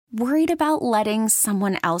Worried about letting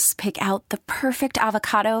someone else pick out the perfect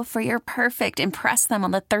avocado for your perfect impress them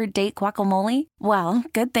on the third date guacamole? Well,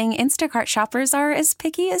 good thing Instacart shoppers are as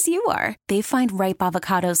picky as you are. They find ripe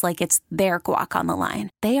avocados like it's their guac on the line.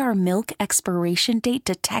 They are milk expiration date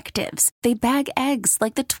detectives. They bag eggs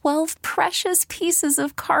like the 12 precious pieces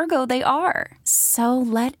of cargo they are. So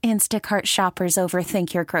let Instacart shoppers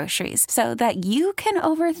overthink your groceries so that you can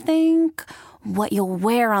overthink what you'll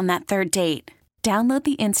wear on that third date. Download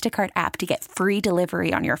the Instacart app to get free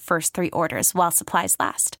delivery on your first 3 orders while supplies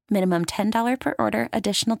last. Minimum $10 per order.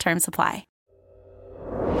 Additional terms apply.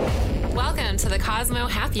 Welcome to the Cosmo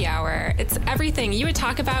Happy Hour. It's everything you would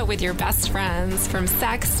talk about with your best friends, from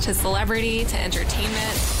sex to celebrity to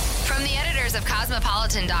entertainment. From the editors of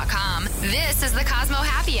Cosmopolitan.com, this is the Cosmo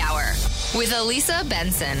Happy Hour with Elisa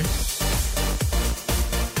Benson.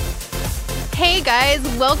 Hey guys,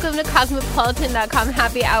 welcome to Cosmopolitan.com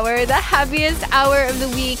Happy Hour, the happiest hour of the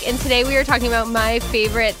week. And today we are talking about my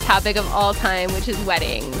favorite topic of all time, which is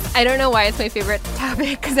weddings. I don't know why it's my favorite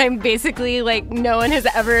topic, because I'm basically like, no one has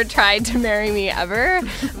ever tried to marry me ever.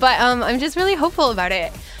 But I'm just really hopeful about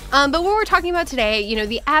it. But what we're talking about today, you know,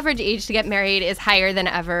 the average age to get married is higher than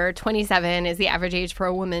ever. 27 is the average age for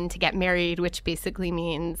a woman to get married, which basically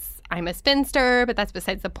means I'm a spinster, but that's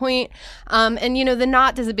besides the point. And, you know, The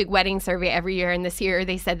Knot does a big wedding survey every year. And this year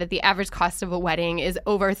they said that the average cost of a wedding is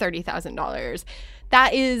over $30,000.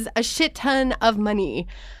 That is a shit ton of money.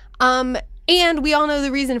 And we all know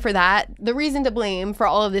the reason for that. The reason to blame for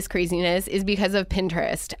all of this craziness is because of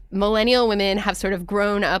Pinterest. Millennial women have sort of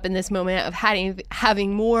grown up in this moment of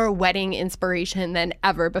having more wedding inspiration than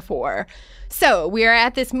ever before. So we are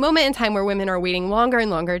at this moment in time where women are waiting longer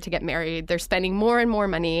and longer to get married. They're spending more and more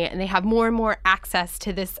money, and they have more and more access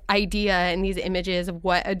to this idea and these images of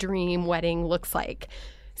what a dream wedding looks like.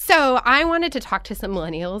 So I wanted to talk to some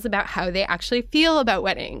millennials about how they actually feel about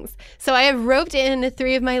weddings. So I have roped in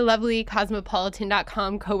 3 of my lovely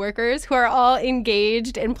Cosmopolitan.com coworkers who are all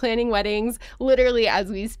engaged in planning weddings literally as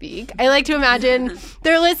we speak. I like to imagine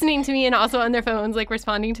they're listening to me and also on their phones, like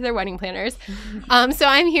responding to their wedding planners. So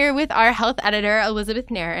I'm here with our health editor, Elizabeth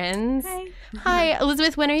Narins. Hi,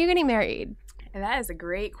 Elizabeth, when are you getting married? That is a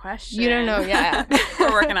great question. You don't know yet.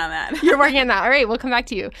 We're working on that. You're working on that. All right, we'll come back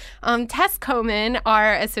to you. Tess Coman,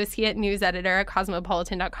 our associate news editor at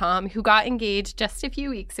Cosmopolitan.com, who got engaged just a few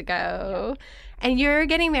weeks ago. And you're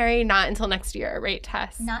getting married not until next year, right,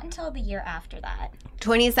 Tess? Not until the year after that.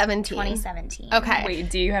 2017. 2017. Okay. Wait,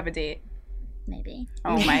 do you have a date? Maybe.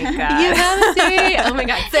 Oh my God. You have a date? Oh my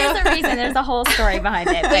God. There's a reason. There's a whole story behind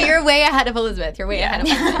it. So you're way ahead of Elizabeth. You're way ahead of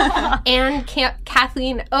Elizabeth. And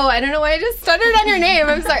Kathleen, I don't know why I just stuttered on your name.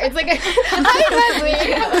 I'm sorry. It's like, hi,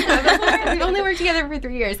 Kathleen. We've only worked together for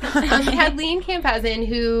 3 years. Kathleen Campazin,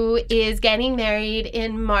 who is getting married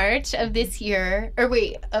in March of this year. Or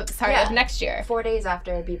wait, of next year. 4 days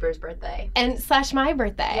after Bieber's birthday. And / my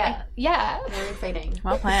birthday. Yeah. Very exciting.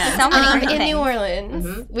 Well planned. So many great in things. New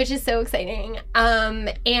Orleans, which is so exciting.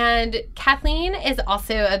 And Kathleen is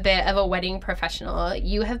also a bit of a wedding professional.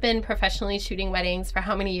 You have been professionally shooting weddings for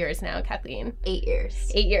how many years now, Kathleen? 8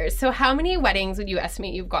 years. 8 years. So how many weddings would you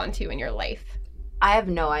estimate you've gone to in your life? I have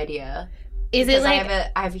no idea. Is it like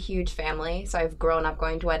I have a huge family, so I've grown up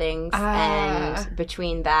going to weddings, and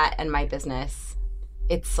between that and my business,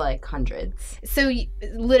 it's like hundreds. So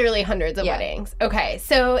literally hundreds of weddings. Okay.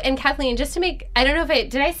 So, and Kathleen, just to make, I don't know if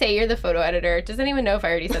did I say you're the photo editor? Does anyone know if I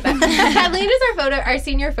already said that? Kathleen is our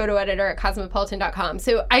senior photo editor at Cosmopolitan.com.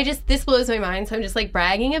 So this blows my mind. So I'm just like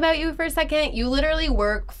bragging about you for a second. You literally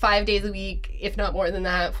work 5 days a week, if not more than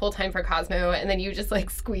that, full time for Cosmo. And then you just like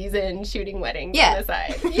squeeze in shooting weddings on the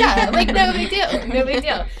side. Yeah. Like no big deal. No big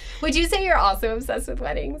deal. Would you say you're also obsessed with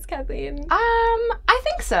weddings, Kathleen? I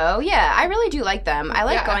think so. Yeah, I really do like them. I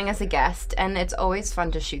like going as a guest, and it's always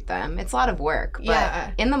fun to shoot them. It's a lot of work,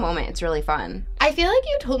 but in the moment, it's really fun. I feel like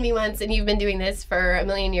you told me once, and you've been doing this for a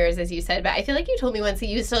million years, as you said, but I feel like you told me once that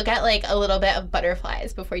you still get like a little bit of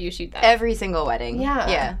butterflies before you shoot them. Every single wedding.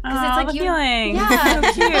 Yeah. Because it's like the feeling. Yeah.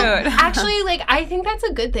 So cute. Actually, like, I think that's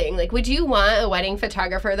a good thing. Like, would you want a wedding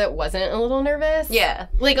photographer that wasn't a little nervous? Yeah.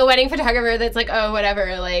 Like a wedding photographer that's like, oh,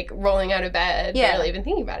 whatever, like rolling out of bed, barely even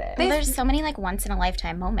thinking about it. Well, there's so many like once in a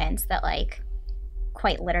lifetime moments that like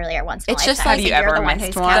quite literally are once in a lifetime. It's just, have you ever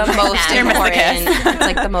missed one? The most important. It's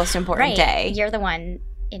like the most important right. day. You're the one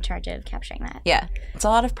in charge of capturing that. Yeah, it's a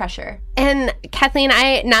lot of pressure. And Kathleen,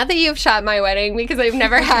 not that you've shot my wedding because I've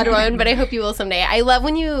never had one, but I hope you will someday. I love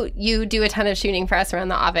when you do a ton of shooting for us around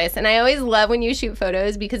the office, and I always love when you shoot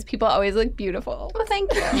photos because people always look beautiful. Well,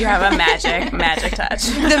 thank you. You have a magic touch.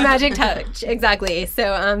 The magic touch, exactly.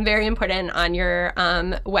 So very important on your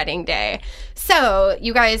wedding day. So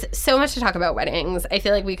you guys, so much to talk about weddings. I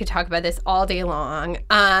feel like we could talk about this all day long.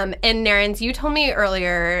 And Narins, you told me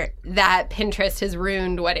earlier that Pinterest has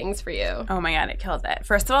ruined weddings for you. Oh my God, it killed it.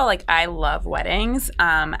 First of all, like, I love weddings.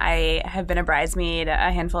 I have been a bridesmaid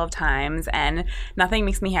a handful of times, and nothing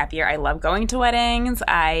makes me happier. I love going to weddings.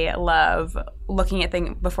 I love looking at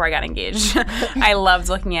things before I got engaged. I loved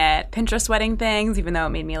looking at Pinterest wedding things, even though it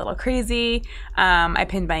made me a little crazy. I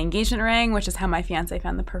pinned my engagement ring, which is how my fiance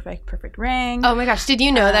found the perfect ring. Oh my gosh, did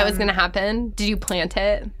you know that was going to happen? Did you plant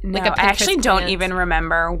it? No, I actually don't even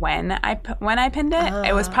remember when I pinned it.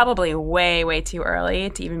 It was probably way too early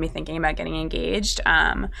to even be thinking about getting engaged.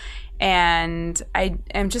 And I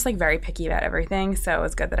am just like very picky about everything, so it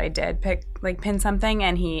was good that I did pin something,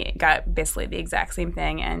 and he got basically the exact same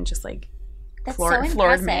thing, and just like That's floored so me.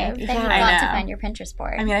 impressive that you got to find your Pinterest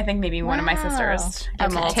board. I mean, I think maybe one of my sisters Okay. a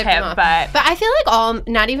little Tip tip, them off. but I feel like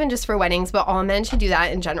not even just for weddings, but all men should do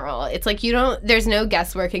that in general. It's like there's no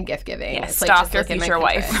guesswork in gift giving. Yeah, it's stalk like just your look at my future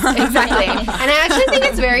wife. Pinterest. Exactly. And I actually think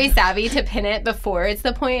it's very savvy to pin it before it's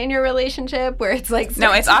the point in your relationship where it's like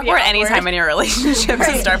no, it's awkward anytime in your relationship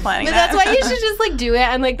to start planning But that. that's why you should just like do it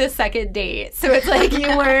on like the second date. So it's like you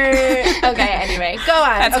weren't okay. Anyway, go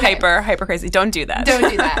on. That's okay. hyper crazy. Don't do that. Don't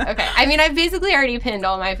do that. Okay. I mean, I've basically already pinned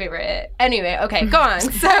all my favorite. Anyway, okay, go on.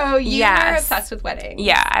 So you were obsessed with weddings.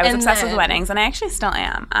 Yeah, I was obsessed with weddings, and I actually still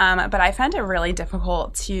am. But I found it really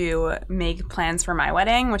difficult to make plans for my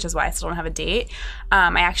wedding, which is why I still don't have a date.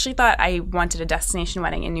 I actually thought I wanted a destination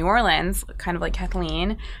wedding in New Orleans, kind of like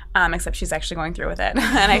Kathleen, except she's actually going through with it.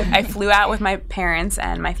 And I flew out with my parents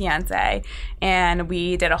and my fiance, and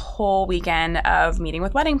we did a whole weekend of meeting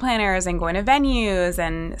with wedding planners and going to venues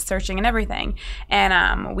and searching and everything.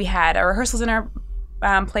 And we had a rehearsal dinner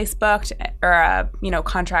place booked, or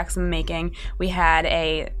contracts in the making. We had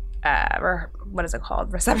a what is it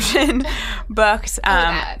called? Reception booked.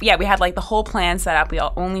 Yeah, we had like the whole plan set up. We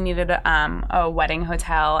only needed a wedding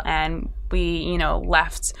hotel, and we,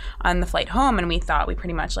 left on the flight home, and we thought we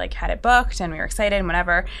pretty much like had it booked, and we were excited and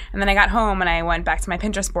whatever. And then I got home and I went back to my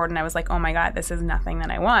Pinterest board, and I was like, oh my God, this is nothing that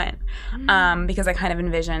I want. Because I kind of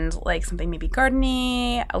envisioned like something maybe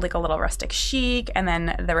gardeny, like a little rustic chic, and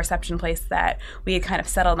then the reception place that we had kind of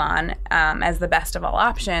settled on as the best of all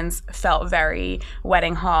options felt very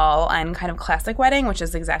wedding hall and kind of classic wedding, which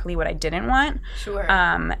is exactly what I didn't want. Sure.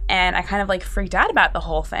 And I kind of like freaked out about the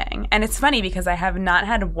whole thing. And it's funny because I have not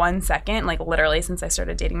had 1 second, like literally since I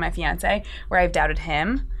started dating my fiance, where I've doubted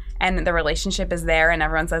him, and the relationship is there, and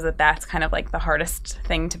everyone says that that's kind of like the hardest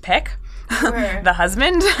thing to pick. Sure. The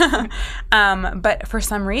husband. But for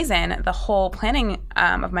some reason, the whole planning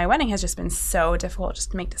of my wedding has just been so difficult,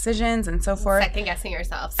 just to make decisions and so forth. Second guessing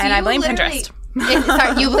yourself. So and I blame Pinterest.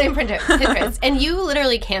 You blame Pinterest. And you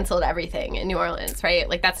literally canceled everything in New Orleans, right?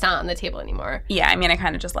 Like, that's not on the table anymore. Yeah, I mean, I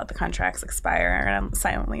kind of just let the contracts expire, and I'm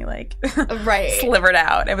silently, like, right. slivered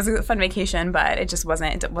out. It was a fun vacation, but it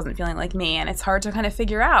wasn't feeling like me, and it's hard to kind of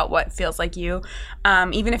figure out what feels like you.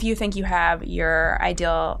 Even if you think you have your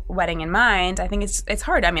ideal wedding in mind, I think it's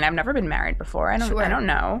hard. I mean, I've never been married before. I don't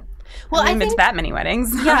know. Well, I haven't been to that many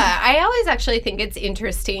weddings. Yeah, I always actually think it's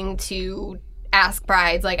interesting to ask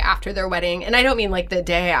brides like after their wedding, and I don't mean like the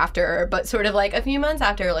day after, but sort of like a few months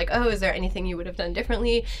after, like, oh, is there anything you would have done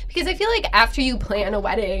differently? Because I feel like after you plan a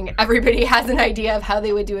wedding, everybody has an idea of how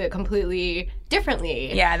they would do it completely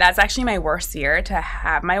differently. Yeah, that's actually my worst year, to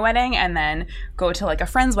have my wedding and then go to like a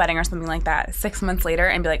friend's wedding or something like that 6 months later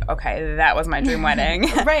and be like, okay, that was my dream wedding.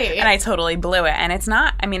 Right. And I totally blew it. And it's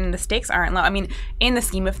not, I mean, the stakes aren't low. I mean, in the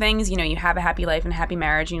scheme of things, you have a happy life and a happy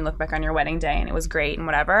marriage, and you look back on your wedding day and it was great and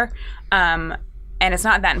whatever. And it's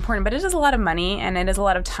not that important, but it is a lot of money, and it is a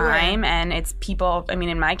lot of time, and it's people, I mean,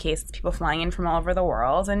 in my case, it's people flying in from all over the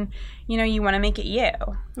world, and, you want to make it you.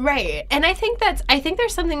 Right. And I think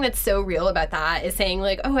there's something that's so real about that, is saying,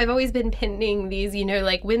 like, oh, I've always been pinning these,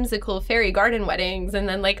 like, whimsical fairy garden weddings, and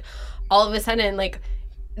then, like, all of a sudden, like,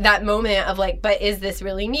 that moment of like, but is this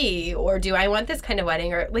really me? Or do I want this kind of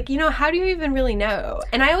wedding? Or like, how do you even really know?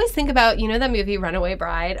 And I always think about, that movie Runaway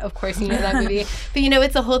Bride. Of course you know that movie. But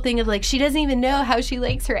it's a whole thing of like, she doesn't even know how she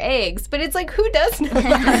likes her eggs. But it's like, who does know?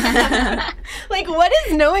 Like, what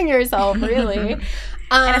is knowing yourself, really?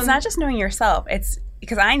 And it's not just knowing yourself.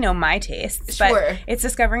 because I know my tastes, but it's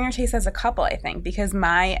discovering your taste as a couple, I think, because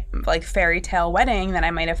my like fairy tale wedding that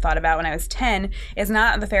I might have thought about when I was 10 is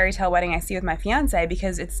not the fairy tale wedding I see with my fiance,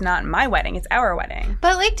 because it's not my wedding, it's our wedding.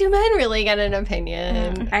 But like, do men really get an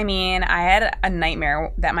opinion? I mean, I had a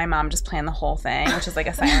nightmare that my mom just planned the whole thing, which is like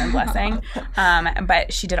a silent blessing.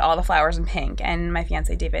 But she did all the flowers in pink, and my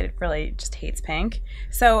fiance David really just hates pink.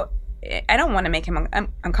 So I don't want to make him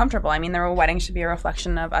uncomfortable. I mean, the wedding should be a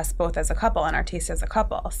reflection of us both as a couple and our taste as a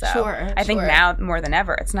couple. So I think now more than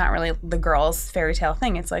ever, it's not really the girls' fairy tale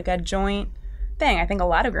thing. It's like a joint thing. I think a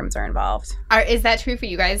lot of grooms are involved. Is that true for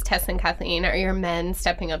you guys, Tess and Kathleen? Are your men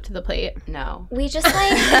stepping up to the plate? No. We just like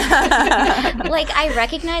I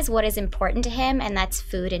recognize what is important to him, and that's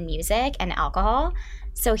food and music and alcohol.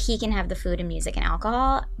 So he can have the food and music and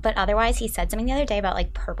alcohol. But otherwise, he said something the other day about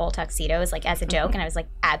like purple tuxedos, like as a joke. And I was like,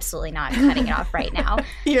 absolutely not cutting it off right now.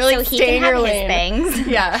 You're like, so he can have his things.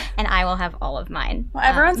 Yeah. And I will have all of mine. Well,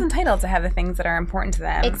 everyone's entitled to have the things that are important to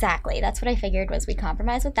them. Exactly. That's what I figured was we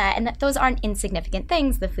compromise with that. And those aren't insignificant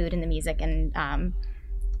things, the food and the music and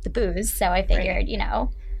the booze. So I figured,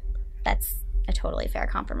 that's a totally fair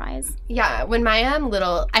compromise. Yeah, when my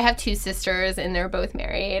little, I have two sisters and they're both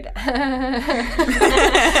married. But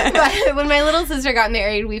when my little sister got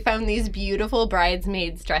married, we found these beautiful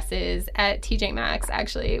bridesmaids dresses at TJ Maxx,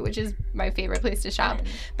 actually, which is my favorite place to shop.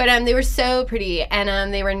 But they were so pretty,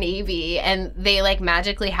 and they were navy, and they like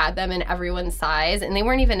magically had them in everyone's size, and they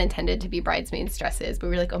weren't even intended to be bridesmaids dresses,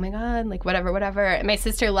 but we were like, oh my god, like whatever. And my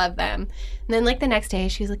sister loved them. And then like the next day,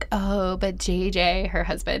 she was like, oh, but JJ, her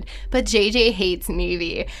husband, but JJ hates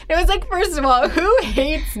navy. And it was like, first of all, who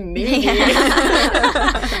hates navy?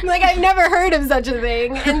 Like, I've never heard of such a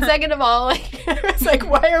thing. And second of all, like, it's like,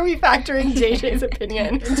 why are we factoring JJ's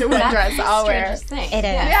opinion into what dress I'll wear? It is.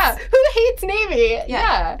 Yeah. Who hates navy?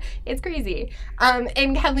 Yeah. It's crazy.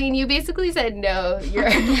 And Kathleen, you basically said no. You're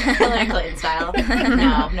Hillary Clinton style.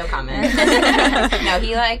 No comment. No,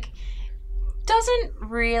 he doesn't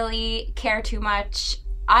really care too much.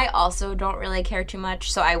 I also don't really care too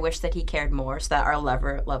much, so I wish that he cared more, so that our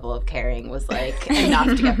level of caring was enough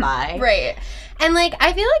to get by. Right. And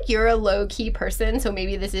I feel like you're a low-key person, so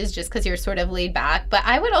maybe this is just because you're sort of laid back, but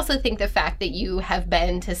I would also think the fact that you have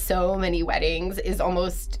been to so many weddings is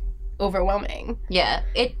almost overwhelming. Yeah.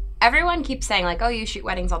 Everyone keeps saying, oh, you shoot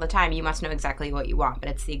weddings all the time. You must know exactly what you want.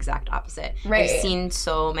 But it's the exact opposite. Right. I've seen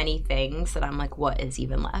so many things that I'm like, what is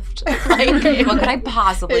even left? What could I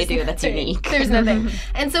possibly do that's unique? There's nothing.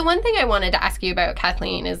 And so one thing I wanted to ask you about,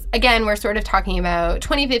 Kathleen, is, again, we're sort of talking about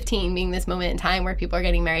 2015 being this moment in time where people are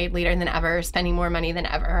getting married later than ever, spending more money than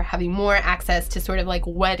ever, having more access to sort of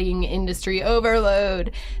wedding industry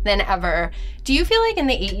overload than ever. Do you feel like in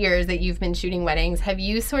the 8 years that you've been shooting weddings, have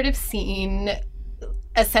you sort of seen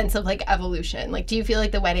a sense of evolution? Do you feel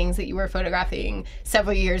like the weddings that you were photographing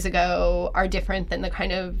several years ago are different than the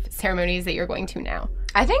kind of ceremonies that you're going to now?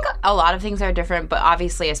 I think a lot of things are different, but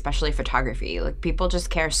obviously, especially photography. People just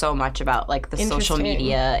care so much about the social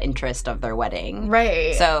media interest of their wedding.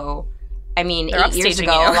 Right. So, I mean, 8 years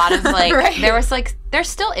ago, a lot of right. there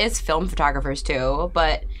still is film photographers too,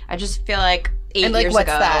 but I just feel like 8 years what's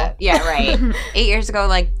ago. That? Yeah, right. 8 years ago,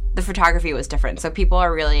 the photography was different. So people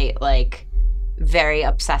are really very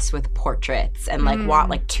obsessed with portraits and want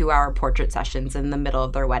 2-hour portrait sessions in the middle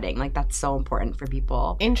of their wedding. That's so important for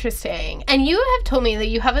people. Interesting. And you have told me that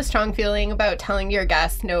you have a strong feeling about telling your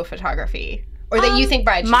guests no photography, or that you think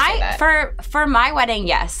brides should say that. For my wedding,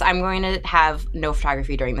 yes, I'm going to have no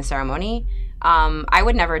photography during the ceremony. I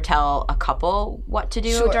would never tell a couple what to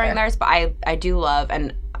do during theirs, but I do love,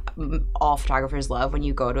 and all photographers love, when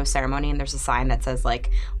you go to a ceremony and there's a sign that says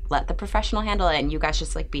let the professional handle it, and you guys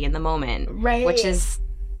just be in the moment. Right. Which is,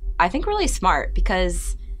 I think, really smart,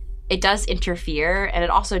 because it does interfere, and it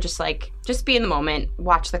also just be in the moment,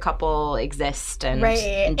 watch the couple exist and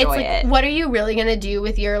enjoy it. What are you really gonna do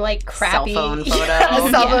with your crappy cell phone photo?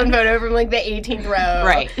 Cell phone photo from the 18th row,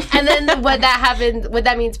 right? And then what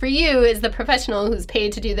that means for you is the professional who's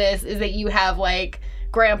paid to do this is that you have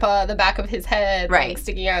grandpa, the back of his head,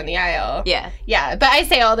 sticking out in the aisle. Yeah. But I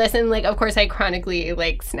say all this, and of course I chronically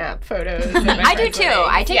snap photos. I do too.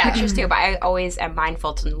 I take pictures too, but I always am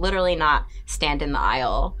mindful to literally not stand in the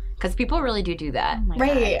aisle, because people really do that. Oh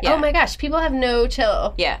right. Yeah. Oh my gosh, people have no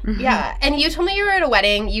chill. Yeah. Yeah. And you told me you were at a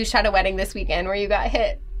wedding. You shot a wedding this weekend where you got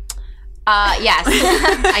hit. Yes,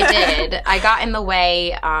 I did. I got in the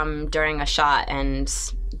way during a shot, and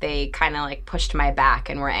they kind of pushed my back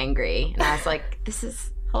and were angry. And I was like,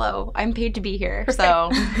 hello, I'm paid to be here. So,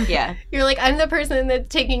 yeah. You're I'm the person that's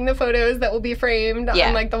taking the photos that will be framed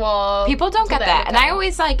on the wall. People don't get that. And I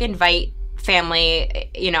always invite family,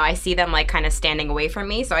 you know, I see them like kind of standing away from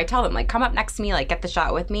me, so I tell them like, come up next to me, like get the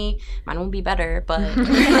shot with me. Mine will be better, but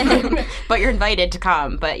but you're invited to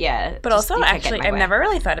come. But yeah. But also, actually, I've never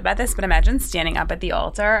really thought about this, but imagine standing up at the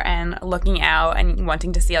altar and looking out and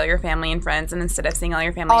wanting to see all your family and friends, and instead of seeing all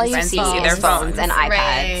your family and friends, you see their phones and iPads.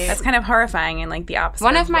 Right. That's kind of horrifying and like the opposite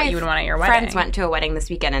One of of my what you would want at your wedding. friends went to a wedding this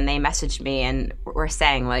weekend, and they messaged me and were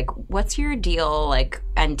saying like, what's your deal like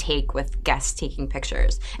and take with guests taking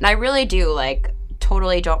pictures? And I really do like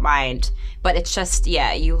totally don't mind, but it's just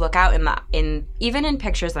you look out in even in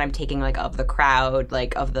pictures that I'm taking like of the crowd,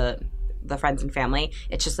 like of the friends and family,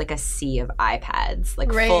 it's just like a sea of iPads, like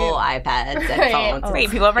full iPads and phones. Wait,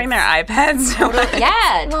 people bring their iPads?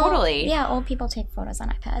 Totally. Yeah, old people take photos on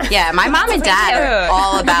iPads. Yeah, my mom and dad are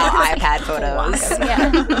all about iPad photos.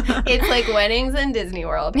 It's like weddings in Disney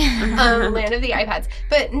World, land of the iPads.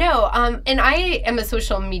 But no, and I am a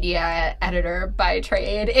social media editor by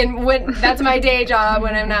trade, and that's my day job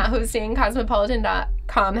when I'm not hosting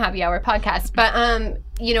Cosmopolitan.com Happy Hour podcast. But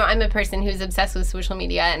you know, I'm a person who's obsessed with social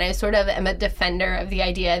media, and I sort of am a defender of the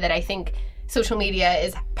idea that I think social media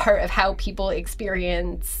is part of how people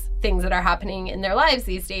experience things that are happening in their lives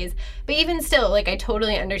these days. But even still, like, I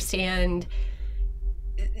totally understand.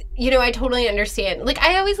 Like,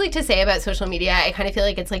 I always like to say about social media, I kind of feel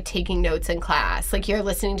like it's like taking notes in class. Like, you're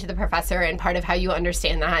listening to the professor, and part of how you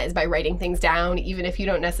understand that is by writing things down, even if you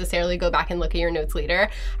don't necessarily go back and look at your notes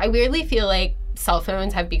later. I weirdly feel like cell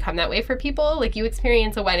phones have become that way for people. Like, you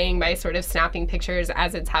experience a wedding by sort of snapping pictures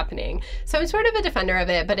as it's happening. So I'm sort of a defender of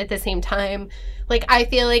it, but at the same time, like, I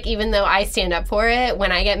feel like even though I stand up for it,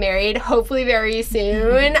 when I get married, hopefully very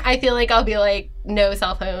soon, I feel like I'll be like, no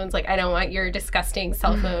cell phones. Like, I don't want your disgusting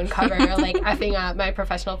cell phone cover, like, effing up my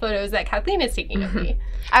professional photos that Kathleen is taking of me.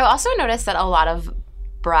 I also noticed that a lot of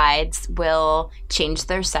brides will change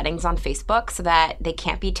their settings on Facebook so that they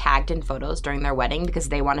can't be tagged in photos during their wedding because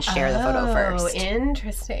they want to share the photo first. Oh,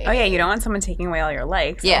 interesting. Oh, yeah, you don't want someone taking away all your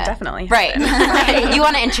likes. Yeah. Definitely. Right. You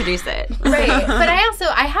want to introduce it. Right. But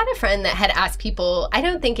I had a friend that had asked people, I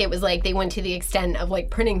don't think it was like they went to the extent of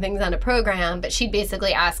like printing things on a program, but she'd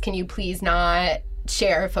basically ask, can you please not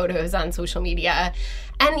share photos on social media?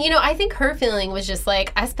 And, you know, I think her feeling was just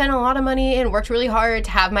like, I spent a lot of money and worked really hard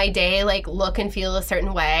to have my day, like, look and feel a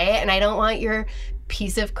certain way, and I don't want your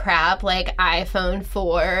piece of crap, like, iPhone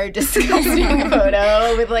 4 disgusting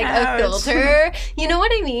photo with, like, a filter. You know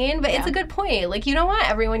what I mean? But it's a good point. Like, you don't want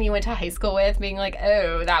everyone you went to high school with being like,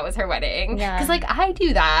 oh, that was her wedding. Yeah. Because, like, I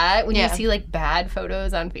do that when you see, like, bad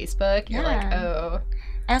photos on Facebook. You're like, oh.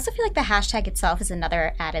 I also feel like the hashtag itself is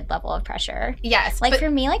another added level of pressure. Yes. Like, for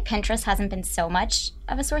me, like, Pinterest hasn't been so much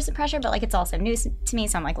of a source of pressure, but, like, it's also new to me,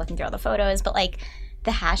 so I'm, like, looking through all the photos. But, like,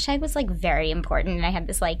 the hashtag was, like, very important, and I had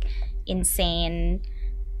this, like, insane...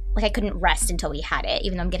 Like, I couldn't rest until we had it,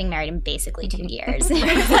 even though I'm getting married in basically 2 years.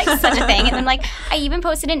 It was, like, such a thing. And then, like, I even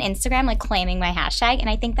posted an Instagram, like, claiming my hashtag, and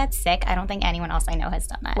I think that's sick. I don't think anyone else I know has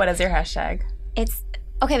done that. What is your hashtag? It's...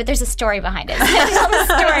 Okay, but there's a story behind it. Tell the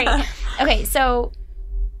story. Okay, so,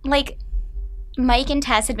 like... Mike and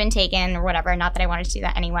Tess had been taken or whatever, not that I wanted to do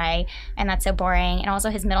that anyway, and that's so boring. And also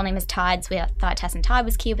his middle name is Todd, so we thought Tess and Todd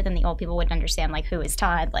was cute, but then the old people wouldn't understand, like, who is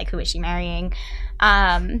Todd, like, who is she marrying?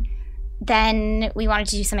 Then we wanted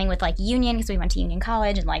to do something with, like, Union, because we went to Union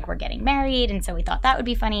College, and, like, we're getting married, and so we thought that would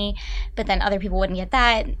be funny, but then other people wouldn't get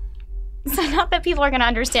that. So not that people are going to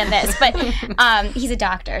understand this, but he's a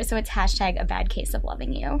doctor, so it's hashtag a bad case of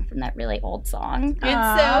loving you from that really old song.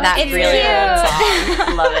 It's really old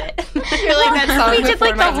song. Love it. You're like that song. We did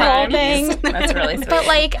like the whole thing. That's really sweet. But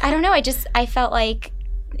like, I don't know, I felt like,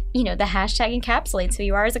 you know, the hashtag encapsulates who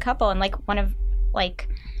you are as a couple, and like one of like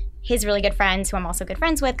his really good friends, who I'm also good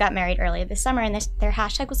friends with, got married earlier this summer, and their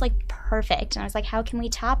hashtag was like perfect, and I was like, how can we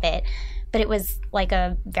top it? But it was like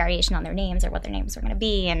a variation on their names or what their names were going to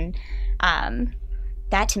be, and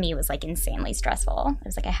that to me was like insanely stressful. It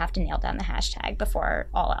was like, I have to nail down the hashtag before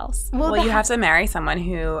all else. Well, you have to marry someone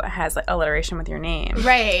who has like alliteration with your name.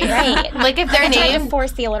 Right. Like if their name... I tried to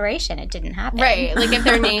force the alliteration. It didn't happen. Right. Like if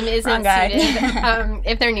their name isn't suited,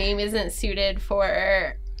 if their name isn't suited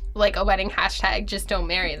for like a wedding hashtag, just don't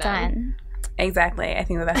marry them. Done. Exactly. I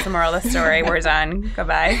think that's the moral of the story. We're done.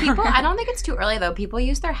 Goodbye. People, I don't think it's too early, though. People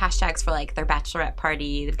use their hashtags for, like, their bachelorette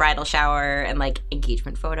party, the bridal shower, and, like,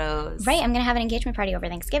 engagement photos. Right. I'm going to have an engagement party over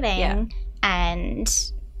Thanksgiving,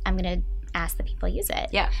 and I'm going to ask the people use it.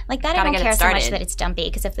 Yeah. Like that, I don't care so much that it's dumpy,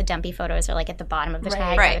 because if the dumpy photos are, like, at the bottom of the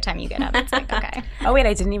tag by the time you get up, it's like, okay. Oh, wait,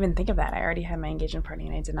 I didn't even think of that. I already had my engagement party,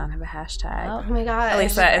 and I did not have a hashtag. Oh my God.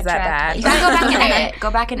 Elisa, is that bad? You gotta go back and edit.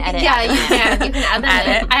 Go back and edit. Yeah, you can. You can add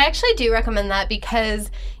them in. I actually do recommend that because,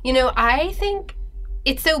 you know, I think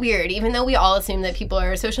it's so weird. Even though we all assume that people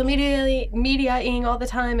are social media-ing all the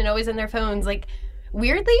time and always on their phones, like,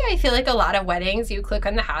 weirdly, I feel like a lot of weddings, you click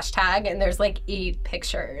on the hashtag and there's like 8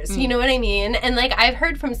 pictures. You know what I mean? And like I've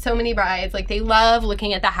heard from so many brides, like they love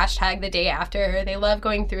looking at the hashtag the day after. They love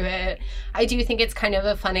going through it. I do think it's kind of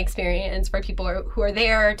a fun experience for people who are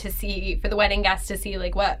there to see, for the wedding guests to see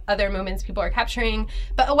like what other moments people are capturing.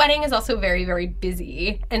 But a wedding is also very, very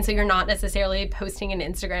busy. And so you're not necessarily posting an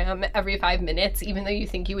Instagram every 5 minutes, even though you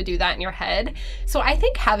think you would do that in your head. So I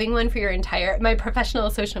think having one for your my professional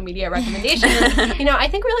social media recommendation, you know, I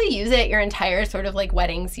think really use it your entire sort of like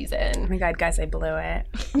wedding season. Oh my God, guys, I blew it.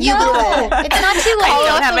 You blew it. It's not too late. I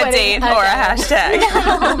don't have a date or a hashtag.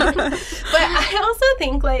 But I also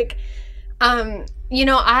think like, you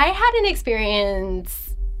know, I had an experience.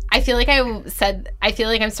 I feel like I'm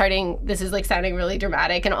starting, this is like sounding really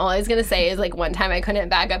dramatic, and all I was going to say is like one time I couldn't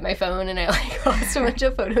back up my phone and I like lost a bunch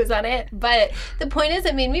of photos on it. But the point is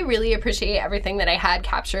it made me really appreciate everything that I had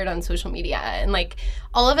captured on social media. And like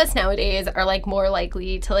all of us nowadays are like more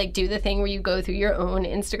likely to like do the thing where you go through your own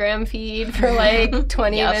Instagram feed for like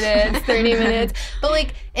 20 minutes, 30 minutes. But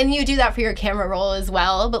like, and you do that for your camera roll as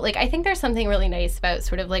well. But like, I think there's something really nice about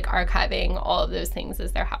sort of like archiving all of those things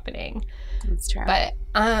as they're happening. That's true. But,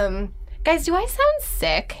 guys, do I sound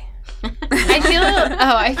sick? I feel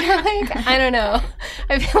like, I don't know.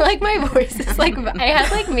 I feel like my voice is like, I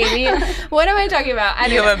had like maybe, what am I talking about? I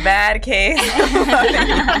don't know. have a bad case.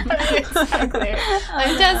 Exactly.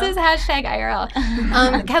 I'm Jess's hashtag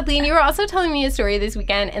IRL. Kathleen, you were also telling me a story this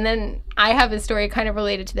weekend, and then I have a story kind of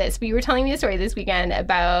related to this, but you were telling me a story this weekend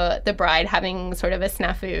about the bride having sort of a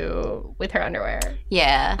snafu with her underwear.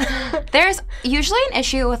 Yeah. There's usually an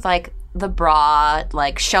issue with like the bra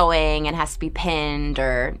like showing and has to be pinned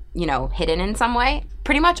or, you know, hidden in some way.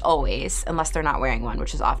 Pretty much always, unless they're not wearing one,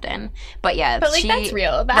 which is often. But yeah, but like that's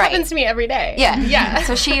real. That happens to me every day. Yeah. Yeah.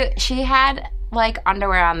 So she had like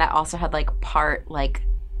underwear on that also had like part like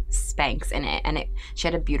Spanx in it, and she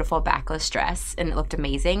had a beautiful backless dress and it looked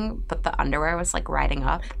amazing, but the underwear was like riding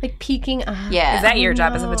up, like peeking up. Yeah. Is that your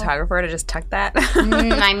job as a photographer to just tuck that?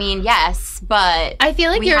 I mean, yes, but I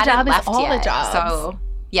feel like your job is all the jobs. So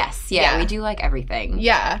yes, we do like everything.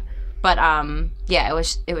 Yeah. But yeah, it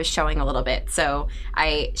was showing a little bit. So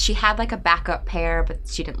she had like a backup pair, but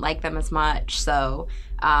she didn't like them as much. So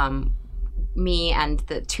me and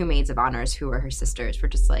the 2 maids of honors who were her sisters were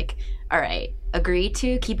just like, all right, agree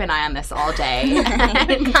to keep an eye on this all day.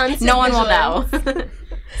 No one will know.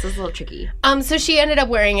 So it's a little tricky. So she ended up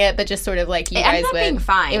wearing it, but just sort of like it ended up being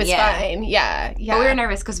fine. It was fine. Yeah. But we were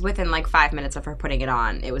nervous because within like 5 minutes of her putting it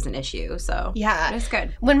on, it was an issue. So yeah, it was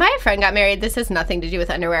good. When my friend got married, this has nothing to do with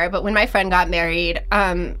underwear, but when my friend got married,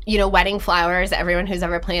 you know, wedding flowers, everyone who's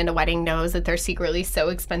ever planned a wedding knows that they're secretly so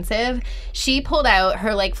expensive. She pulled out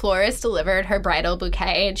her like florist delivered her bridal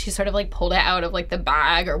bouquet, and she sort of like pulled it out of like the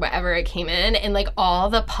bag or whatever it came in, and like all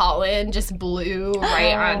the pollen just blew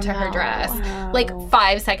right onto her dress. Like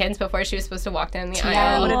 5 seconds before she was supposed to walk down the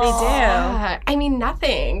aisle. What did they do? I mean,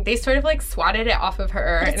 nothing. They sort of like swatted it off of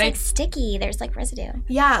her. But it's like sticky. There's like residue.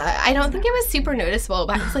 Yeah, I don't think it was super noticeable,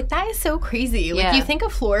 but I was like, that is so crazy. Like, you think a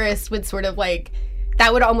florist would sort of like,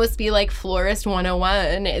 that would almost be like florist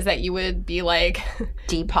 101, is that you would be like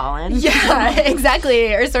deep pollen. Yeah,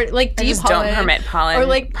 exactly. Or sort of like deep pollen. Don't permit pollen. Or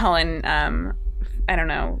like pollen, I don't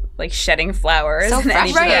know, like shedding flowers. So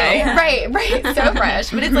fresh. Right. So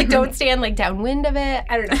fresh. But it's like, don't stand like downwind of it.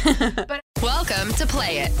 I don't know. But Welcome to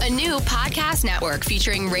Play It, a new podcast network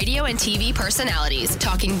featuring radio and TV personalities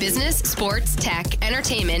talking business, sports, tech,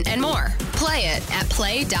 entertainment, and more. Play it at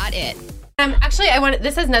play.it. Actually,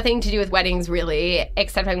 this has nothing to do with weddings, really,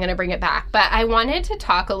 except I'm going to bring it back. But I wanted to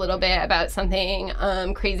talk a little bit about something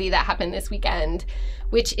crazy that happened this weekend,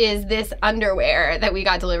 which is this underwear that we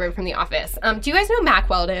got delivered from the office. Do you guys know Mack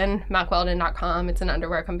Weldon? MackWeldon.com. It's an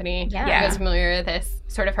underwear company. Yeah. You guys familiar with this?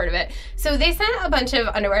 Sort of heard of it. So they sent a bunch of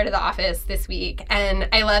underwear to the office this week, and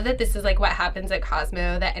I love that this is like what happens at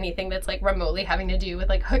Cosmo, that anything that's like remotely having to do with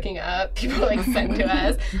like hooking up, people like send to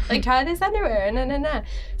us, like, try this underwear, nah.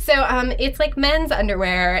 So it's like men's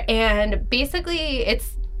underwear, and basically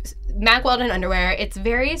it's Mack Weldon underwear. It's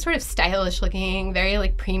very sort of stylish looking, very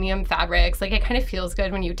like premium fabrics. Like, it kind of feels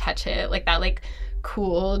good when you touch it, like that like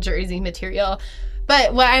cool jersey material.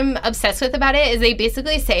 But what I'm obsessed with about it is they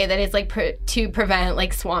basically say that it's like to prevent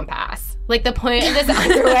like swamp ass. Like the point of this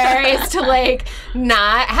underwear is to like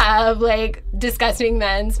not have like disgusting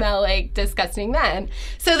men smell like disgusting men.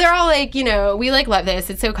 So they're all like, you know, we like love this.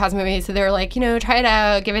 It's so Cosmo-y. So they're like, you know, try it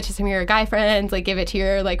out, give it to some of your guy friends, like give it to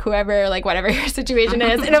your like whoever, like whatever your situation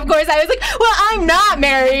is. And of course I was like, well, I'm not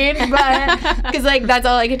married, but because like that's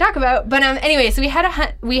all I can talk about. But anyway, so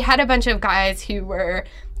we had a bunch of guys who were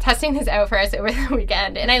testing this out for us over the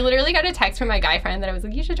weekend, and I literally got a text from my guy friend that I was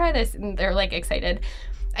like, you should try this, and they're like excited.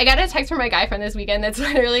 I got a text from my guy friend this weekend that's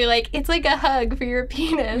literally like, it's like a hug for your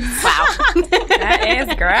penis. Wow. That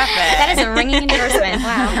is graphic. That is a ringing endorsement.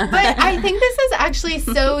 Wow. But I think this is actually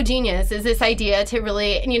so genius, is this idea to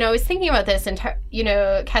really, and, you know, I was thinking about this, and, you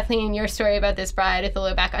know, Kathleen, your story about this bride with the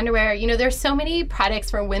low back underwear, you know, there's so many products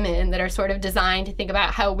for women that are sort of designed to think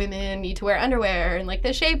about how women need to wear underwear, and like the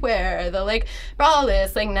shapewear, the like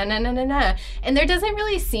braless, like na. And there doesn't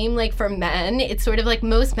really seem like for men, it's sort of like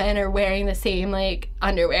most men are wearing the same like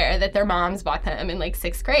underwear that their moms bought them in like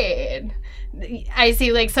 6th grade. I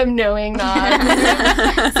see like some knowing nods.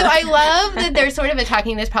 So I love that they're sort of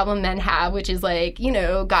attacking this problem men have, which is like, you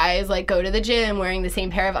know, guys like go to the gym wearing the same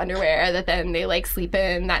pair of underwear that then they like sleep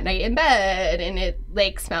in that night in bed, and it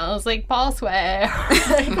like smells like ball sweat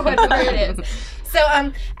or like whatever it is. So,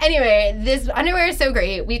 anyway, this underwear is so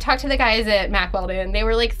great. We talked to the guys at Mack Weldon. They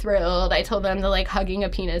were, like, thrilled. I told them the, like, hugging a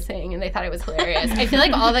penis thing, and they thought it was hilarious. I feel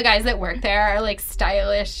like all the guys that work there are, like,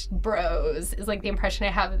 stylish bros, is, like, the impression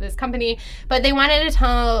I have of this company. But they wanted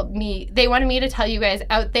me to tell you guys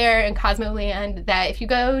out there in Cosmo Land that if you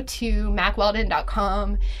go to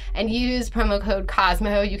mackweldon.com and use promo code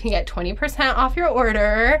Cosmo, you can get 20% off your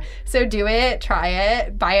order. So do it, try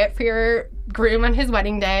it, buy it for your groom on his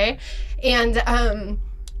wedding day. And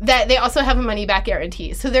that they also have a money-back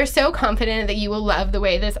guarantee. So they're so confident that you will love the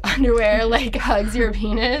way this underwear, like, hugs your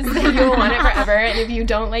penis, that you will want it forever. And if you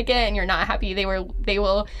don't like it and you're not happy, they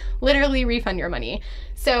will literally refund your money.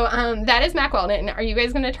 So that is Mack Weldon. Are you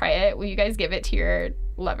guys going to try it? Will you guys give it to your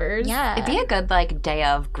lovers? Yeah. It'd be a good, like, day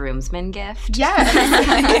of groomsmen gift. Yeah,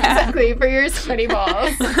 exactly, for your sweaty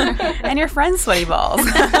balls. And your friend's sweaty balls.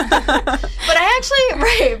 But I actually,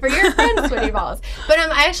 right, for your friend's sweaty balls. But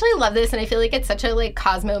I actually love this, and I feel like it's such a, like,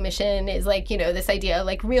 Cosmo mission, is, like, you know, this idea,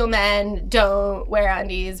 like, real men don't wear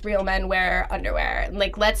undies, real men wear underwear. And,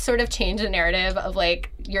 like, let's sort of change the narrative of,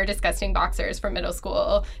 like, your disgusting boxers from middle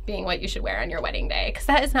school being what you should wear on your wedding day, because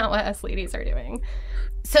that is not what us ladies are doing.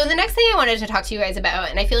 So the next thing I wanted to talk to you guys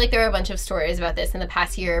about, and I feel like there are a bunch of stories about this in the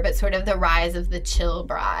past year, but sort of the rise of the chill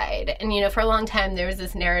bride. And, you know, for a long time, there was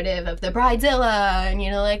this narrative of the bridezilla, and,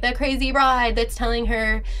 you know, like the crazy bride that's telling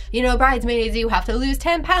her, you know, bridesmaids, you have to lose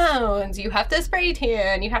 10 pounds, you have to spray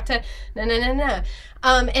tan, you have to, no.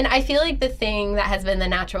 And I feel like the thing that has been the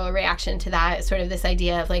natural reaction to that is sort of this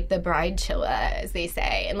idea of, like, the bride-chilla, as they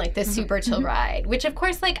say, and, like, the super chill bride, which, of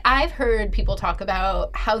course, like, I've heard people talk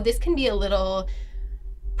about how this can be a little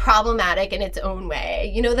problematic in its own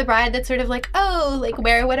way. You know, the bride that's sort of like, oh, like,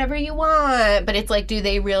 wear whatever you want, but it's like, do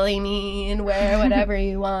they really mean wear whatever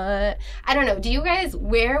you want? I don't know.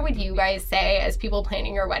 Where would you guys say, as people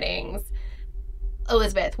planning your weddings,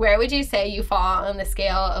 Elizabeth, where would you say you fall on the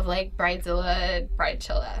scale of, like, bridezilla,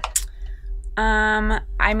 bridechilla?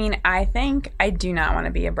 I mean, I think I do not want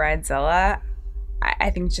to be a bridezilla.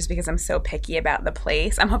 I think just because I'm so picky about the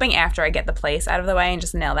place. I'm hoping after I get the place out of the way and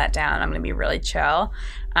just nail that down, I'm going to be really chill.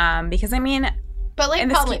 Because, I mean... But, like,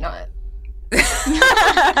 probably not.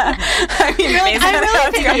 I mean, you're like, I'm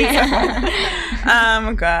really picky.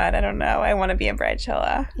 God, I don't know. I want to be a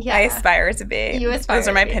bridechilla. Yeah. I aspire to be. You aspire Those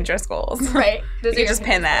are my to be. Pinterest goals. Right. Those you just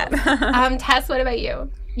pin that. Tess, what about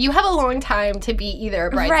you? You have a long time to be either a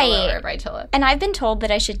bridezilla or a bridechilla. And I've been told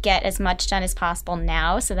that I should get as much done as possible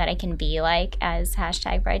now so that I can be, like, as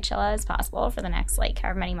 #bridechilla as possible for the next, like,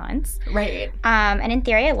 however many months. Right. And in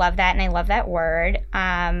theory, I love that, and I love that word.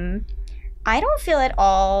 I don't feel at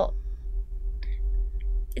all...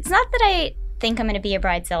 It's not that I think I'm going to be a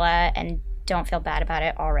bridezilla and don't feel bad about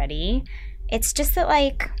it already. It's just that,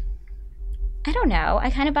 like, I don't know. I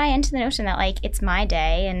kind of buy into the notion that, like, it's my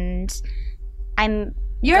day, and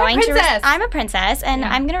You're a princess. I'm a princess, and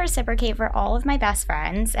I'm going to reciprocate for all of my best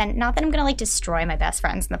friends. And not that I'm going to, like, destroy my best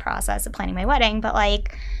friends in the process of planning my wedding, but,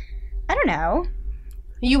 like, I don't know.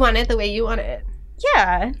 You want it the way you want it.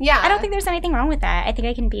 Yeah. Yeah. I don't think there's anything wrong with that. I think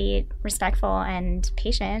I can be respectful and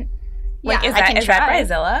patient. Like, is that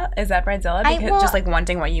bridezilla? Is that bridezilla? Because just, like,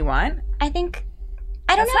 wanting what you want? I think...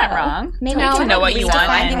 I don't know. That's not wrong. Maybe to know what you want.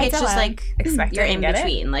 I think it's just like expect you're it in and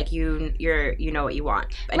between. Like you know what you want,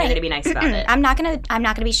 and you're gonna be nice about it. I'm not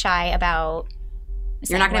gonna be shy about.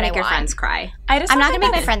 You're not gonna make your friends cry. I'm not gonna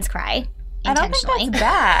make my friends cry. intentionally. I don't think that's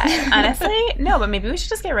bad, honestly. No, but maybe we should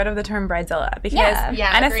just get rid of the term bridezilla because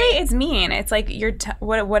honestly, it's mean. It's like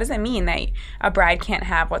what does it mean that a bride can't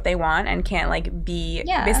have what they want and can't like be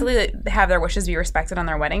basically have their wishes be respected on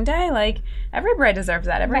their wedding day? Like every bride deserves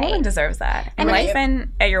that. Every woman deserves that in life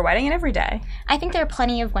and at your wedding and every day. I think there are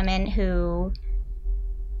plenty of women who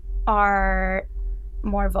are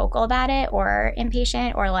more vocal about it or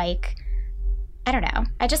impatient or like, I don't know.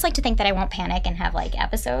 I just like to think that I won't panic and have like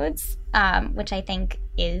episodes, which I think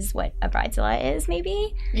is what a bridezilla is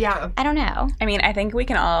maybe. Yeah. I don't know. I mean, I think we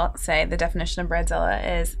can all say the definition of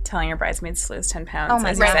bridezilla is telling your bridesmaids to lose 10 pounds. Oh my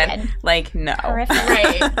as God. You said, like, no. Horrific.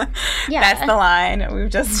 Right. Yeah. That's the line. We've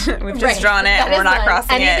just drawn it and we're not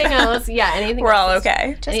crossing anything it. Else, anything we're else. all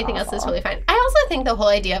okay. Anything else is totally fine. I also think the whole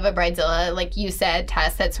idea of a bridezilla, like you said,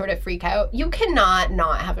 Tess, that sort of freak out, you cannot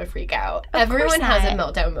not have a freak out. Everyone has a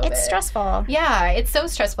meltdown moment. It's stressful. Yeah, it's so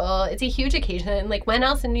stressful. It's a huge occasion. Like, when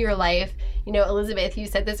else in your life, you know, Elizabeth, you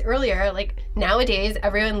said this earlier, like, nowadays,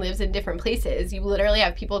 everyone lives in different places. You literally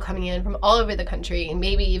have people coming in from all over the country,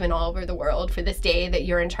 maybe even all over the world for this day that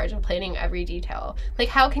you're in charge of planning every detail. Like,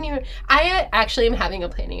 how can you... I actually am having a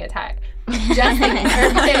planning attack. Just thinking, or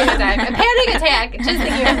planning attack. A panic attack. Just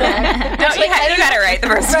thinking of that. You got it right the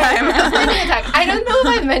first time. Planning attack. I don't know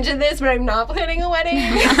if I've mentioned this, but I'm not planning a wedding.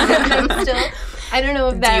 I'm still... I don't know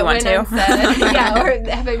if that Do you want to? Said,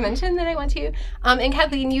 or have I mentioned that I want to? And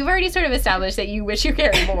Kathleen, you've already sort of established that you wish you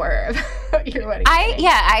cared more about your wedding.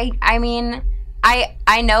 I mean,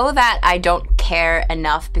 I know that I don't care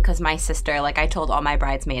enough because my sister, like I told all my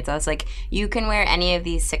bridesmaids, I was like, you can wear any of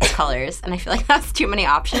these 6 colors, and I feel like that's too many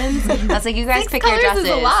options. I was like, you guys pick your dresses. 6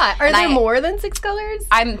 colors is a lot. Are there more than 6 colors?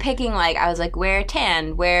 I'm picking I was like, wear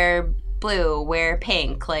tan, wear blue, wear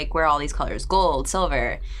pink, like wear all these colors, gold,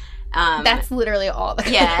 silver. That's literally all the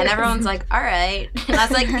colors. Yeah, and everyone's like, all right. And I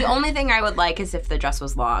was like, the only thing I would like is if the dress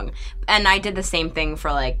was long. And I did the same thing for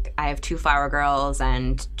I have 2 flower girls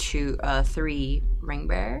and 3 ring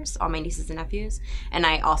bearers, all my nieces and nephews. And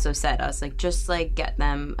I also said, I was like, just get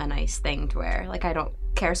them a nice thing to wear. Like, I don't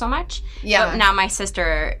care so much. Yeah. But now my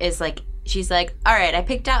sister is she's like, all right, I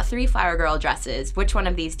picked out 3 flower girl dresses. Which one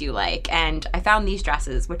of these do you like? And I found these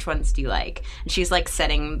dresses. Which ones do you like? And she's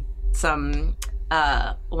setting some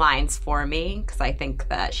lines for me because I think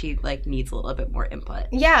that she needs a little bit more input.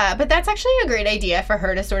 Yeah, but that's actually a great idea for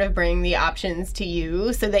her to sort of bring the options to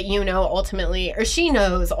you so that you know ultimately, or she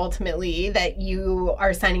knows ultimately, that you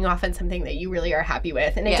are signing off on something that you really are happy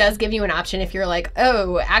with. And it does give you an option if you're like,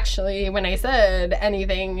 oh, actually, when I said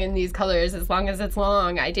anything in these colors, as long as it's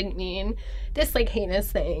long, I didn't mean this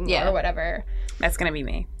heinous thing or whatever. That's gonna be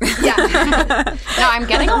me. Yeah. No, I'm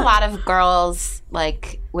getting a lot of girls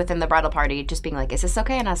within the bridal party just being like, is this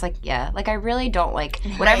okay? And I was like, yeah. I really don't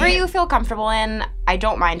whatever you feel comfortable in, I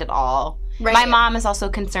don't mind at all. Right. My mom is also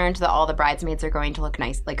concerned that all the bridesmaids are going to look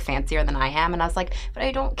nice, fancier than I am. And I was like, but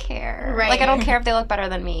I don't care. Right. I don't care if they look better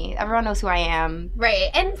than me. Everyone knows who I am. Right.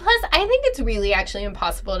 And plus, I think it's really actually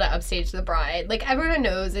impossible to upstage the bride. Everyone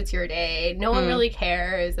knows it's your day. No one really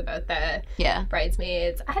cares about the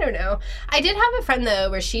bridesmaids. I don't know. I did have a friend, though,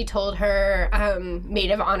 where she told her maid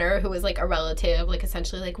of honor, who was, a relative,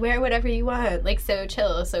 essentially, wear whatever you want. So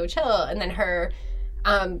chill, so chill. And then her...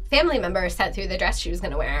 family member sat through the dress she was going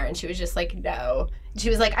to wear, and she was just like, no. She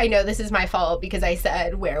was like, I know this is my fault because I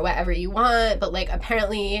said wear whatever you want, but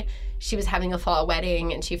apparently she was having a fall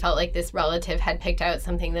wedding and she felt like this relative had picked out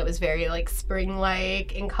something that was very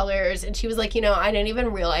spring-like in colors, and she was like, I didn't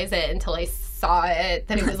even realize it until I saw it,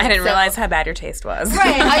 that it was I didn't realize how bad your taste was.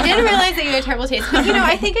 Right. I didn't realize that you had terrible taste. But,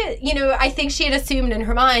 I think I think she had assumed in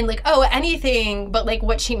her mind, anything, but,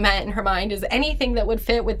 what she meant in her mind is anything that would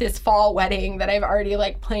fit with this fall wedding that I've already,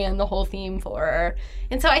 planned the whole theme for.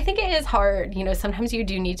 And so I think it is hard. Sometimes you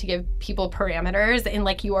do need to give people parameters,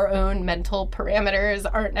 and, your own mental parameters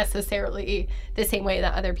aren't necessarily the same way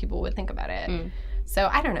that other people would think about it. So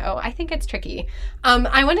I don't know. I think it's tricky.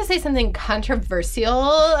 I want to say something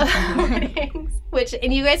controversial about weddings,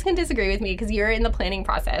 and you guys can disagree with me because you're in the planning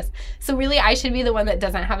process. So really, I should be the one that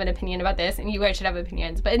doesn't have an opinion about this, and you guys should have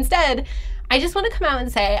opinions. But instead, I just want to come out and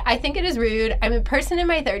say, I think it is rude. I'm a person in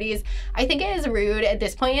my 30s. I think it is rude at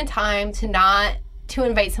this point in time to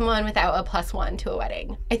invite someone without a +1 to a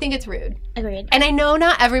wedding. I think it's rude. Agreed. And I know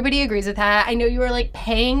not everybody agrees with that. I know you are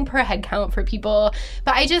paying per head count for people,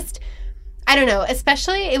 but I I don't know,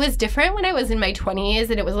 especially it was different when I was in my 20s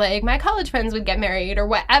and it was like my college friends would get married or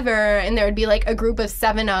whatever, and there would be like a group of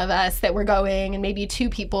 7 of us that were going and maybe 2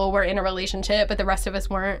 people were in a relationship but the rest of us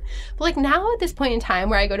weren't. But like now at this point in time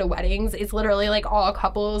where I go to weddings, it's literally like all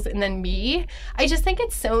couples and then me. I just think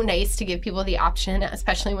it's so nice to give people the option,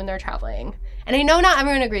 especially when they're traveling. And I know not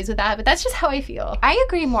everyone agrees with that, but that's just how I feel. I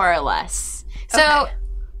agree more or less. So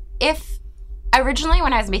if originally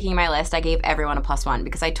when I was making my list, I gave everyone a +1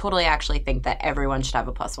 because I totally actually think that everyone should have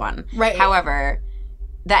a +1. Right. However,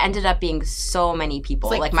 that ended up being so many people.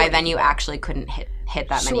 Like my venue actually couldn't hit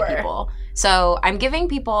that many people. So I'm giving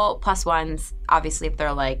people +1s, obviously if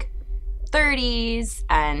they're like 30s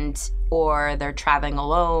or they're traveling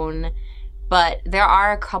alone. But there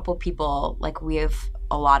are a couple people, like we have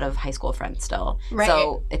a lot of high school friends still. Right.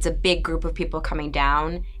 So it's a big group of people coming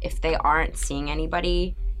down. If they aren't seeing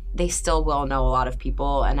anybody, they still will know a lot of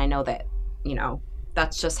people. And I know that, you know,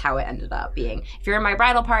 that's just how it ended up being. If you're in my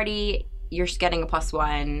bridal party, you're getting a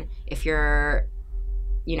 +1. If you're,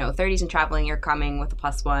 you know, 30s and traveling, you're coming with a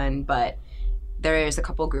 +1. But there is a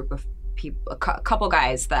couple group of people, a couple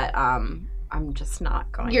guys that I'm just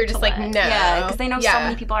not going to You're just like, no. Yeah, because they know so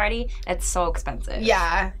many people already. It's so expensive.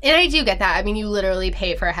 Yeah. And I do get that. I mean, you literally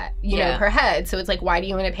pay for per head. So it's like, why do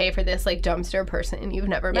you want to pay for this, like, dumpster person you've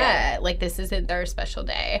never met? Like, this isn't their special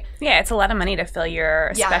day. Yeah, it's a lot of money to fill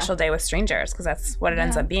your special day with strangers because that's what it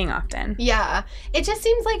ends up being often. Yeah. It just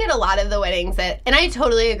seems like at a lot of the weddings that, and I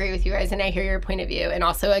totally agree with you guys, and I hear your point of view. And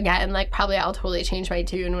also, again, like, probably I'll totally change my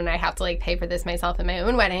tune when I have to, like, pay for this myself in my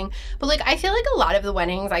own wedding. But, like, I feel like a lot of the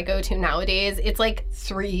weddings I go to nowadays, it's like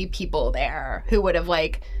 3 people there who would have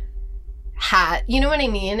like had, you know what I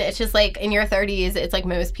mean? It's just like in your 30s, it's like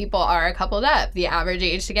most people are coupled up. The average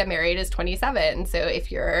age to get married is 27. So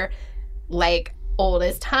if you're like old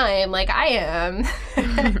as time, like I am,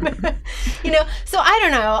 you know, so I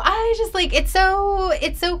don't know. I just like, it's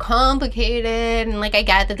so complicated. And like, I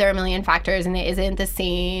get that there are a million factors and it isn't the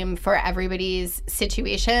same for everybody's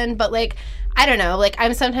situation, but like, I don't know, like,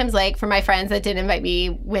 I'm sometimes, like, for my friends that did invite me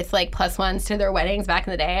with, like, +1s to their weddings back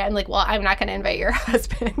in the day, I'm like, well, I'm not going to invite your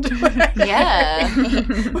husband. Yeah.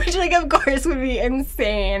 Which, like, of course would be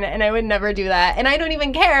insane, and I would never do that. And I don't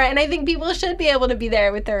even care, and I think people should be able to be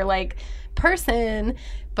there with their, like, person.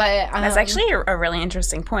 But that's actually a really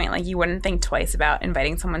interesting point. Like, you wouldn't think twice about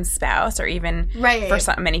inviting someone's spouse or even for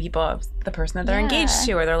many people, the person that they're engaged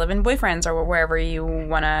to or their live-in boyfriends or wherever you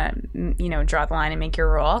want to, you know, draw the line and make your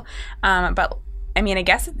rule. But, I mean, I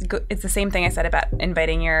guess it's the same thing I said about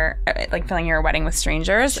inviting filling your wedding with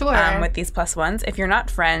strangers with these +1s. If you're not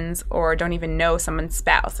friends or don't even know someone's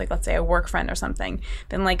spouse, like let's say a work friend or something,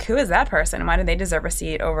 then, like, who is that person? Why do they deserve a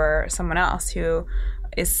seat over someone else who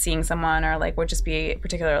is seeing someone or like would just be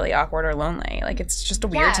particularly awkward or lonely? Like, it's just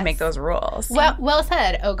weird to make those rules. Well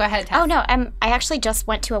said. Oh, go ahead, Tess. Oh, no. I actually just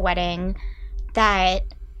went to a wedding that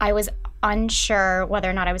I was unsure whether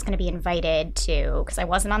or not I was going to be invited to because I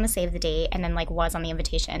wasn't on the save the date and then like was on the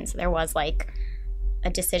invitation. So there was like a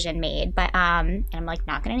decision made. But and I'm like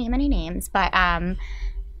not going to name any names. But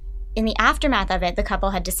in the aftermath of it, the couple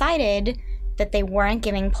had decided that they weren't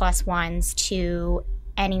giving +1s to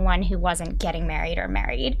anyone who wasn't getting married or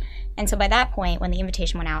married. And so by that point, when the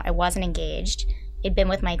invitation went out, I wasn't engaged. I'd been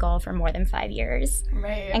with Michael for more than 5 years.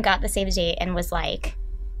 Right. And got the save the date and was like...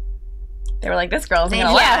 They were like, this girl's going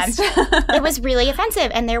to last. It was really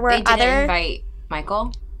offensive. And there were They didn't invite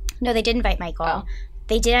Michael? No, they did invite Michael. Oh.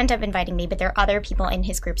 They did end up inviting me, but there are other people in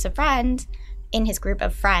his group of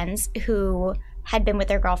friends who had been with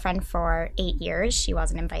their girlfriend for 8 years. She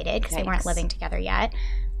wasn't invited because they weren't living together yet.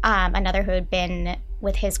 Another who had been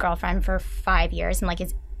with his girlfriend for 5 years and like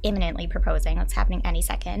is imminently proposing. That's happening any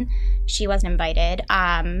second. She wasn't invited.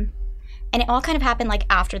 And it all kind of happened like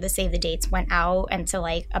after the save the dates went out. And so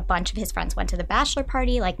like a bunch of his friends went to the bachelor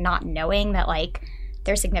party, like not knowing that like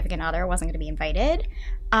their significant other wasn't going to be invited.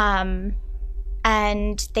 And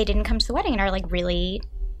they didn't come to the wedding and are like really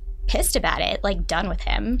pissed about it, like done with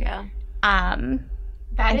him. Yeah.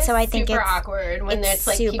 That is so I think super it's awkward when it's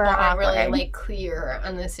like people aren't really like clear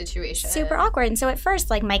on the situation. Super awkward. And so at first,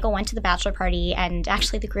 like Michael went to the bachelor party and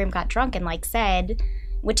actually the groom got drunk and like said,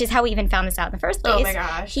 which is how we even found this out in the first place. Oh my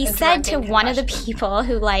gosh. He said to one of the people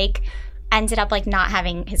who like ended up like not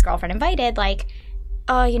having his girlfriend invited, like,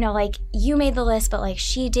 oh, you know, like you made the list, but like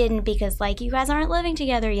she didn't because like you guys aren't living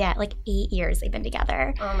together yet. Like 8 years they've been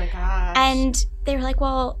together. Oh my gosh. And they were like,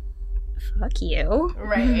 well, fuck you.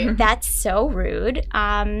 Right. That's so rude.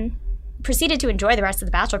 Proceeded to enjoy the rest of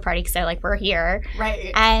the bachelor party because they're like, we're here.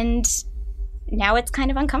 Right. And now it's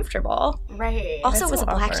kind of uncomfortable. Right. Also, it was a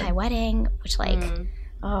black tie wedding, which like,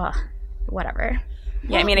 whatever.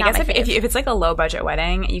 Yeah, I mean, I guess if it's like a low budget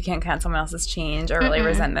wedding, you can't count someone else's change or really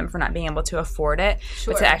resent them for not being able to afford it.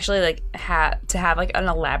 Sure. But to actually like have like an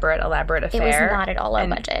elaborate affair. It was not at all low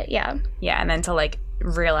budget. Yeah. Yeah, and then to like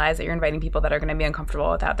realize that you're inviting people that are going to be uncomfortable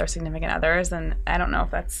without their significant others, and I don't know if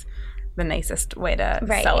that's the nicest way to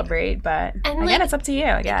celebrate, but again, like, it's up to you,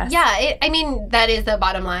 I guess. Yeah, I mean, that is the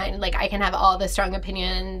bottom line. Like, I can have all the strong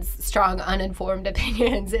uninformed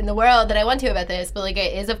opinions in the world that I want to about this, but like,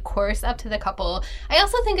 it is of course up to the couple. I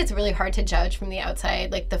also think it's really hard to judge from the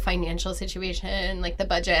outside, like the financial situation, like the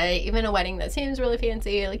budget, even a wedding that seems really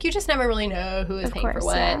fancy. Like, you just never really know who is paying for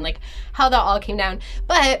what and like how that all came down.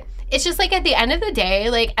 But it's just like at the end of the day,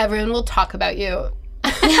 like everyone will talk about you.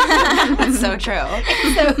 It's so true.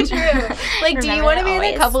 It's so true. Like, do you want to be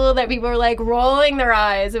the couple that people are like rolling their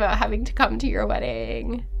eyes about having to come to your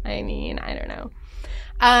wedding? I mean, I don't know.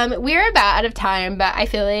 We're about out of time, but I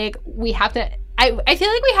feel like we have to. I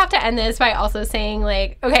feel like we have to end this by also saying,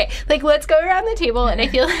 like, okay, like, let's go around the table, and I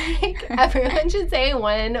feel like everyone should say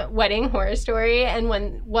one wedding horror story and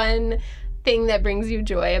one thing that brings you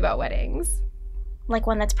joy about weddings. Like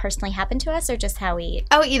one that's personally happened to us, or just how we...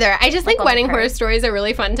 Oh, either. I just think wedding horror stories are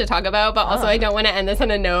really fun to talk about, but also I don't want to end this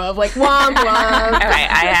on a note of like, womp womp. Okay,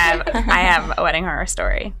 I have a wedding horror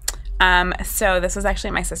story. So this was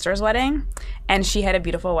actually my sister's wedding, and she had a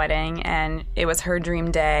beautiful wedding, and it was her dream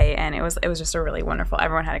day, and it was just a really wonderful,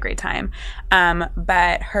 everyone had a great time.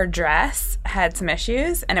 But her dress had some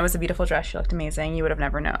issues, and it was a beautiful dress. She looked amazing. You would have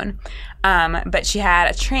never known. But she had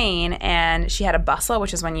a train, and she had a bustle,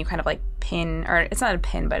 which is when you kind of like pin, or it's not a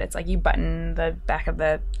pin, but it's like you button the back of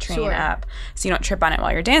the train up so you don't trip on it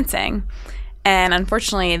while you're dancing. And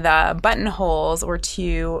unfortunately, the buttonholes were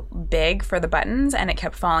too big for the buttons, and it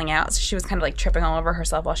kept falling out. So she was kind of like tripping all over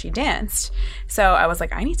herself while she danced. So I was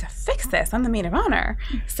like, I need to fix this. I'm the maid of honor.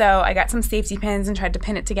 So I got some safety pins and tried to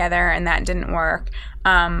pin it together, and that didn't work.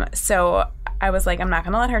 So I was like, I'm not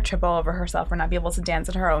going to let her trip all over herself or not be able to dance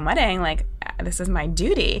at her own wedding. Like, this is my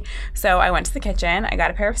duty. So I went to the kitchen, I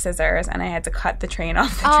got a pair of scissors, and I had to cut the train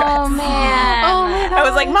off the dress. Oh, man. Oh, my God. I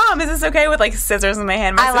was like, Mom, is this okay? With, like, scissors in my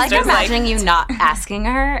hand. My I like imagining you not asking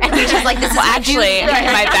her. And you're just like, this is actually,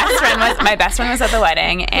 my best friend was at the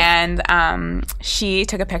wedding, and she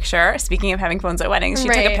took a picture. Speaking of having phones at weddings, she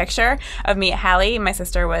took a picture of me. Hallie, my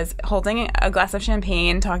sister, was holding a glass of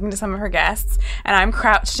champagne, talking to some of her guests, and I'm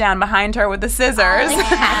crouched down behind her with the scissors.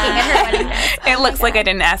 It looks like I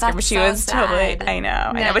didn't ask her, but she was totally, I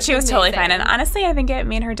know, but she was totally fine. And honestly, I think it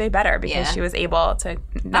made her day better because she was able to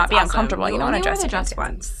not be uncomfortable. You don't want to dress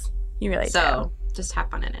once. You really do. So just have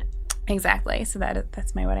fun in it. Exactly. So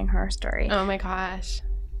that's my wedding horror story. Oh my gosh.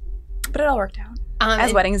 But it all worked out.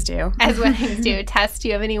 As weddings do. As weddings do. Tess, do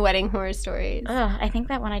you have any wedding horror stories? I think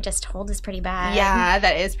that one I just told is pretty bad. Yeah,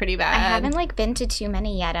 that is pretty bad. I haven't like been to too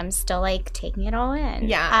many yet. I'm still like taking it all in.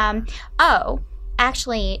 Yeah.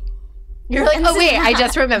 Actually, you're like, oh wait, I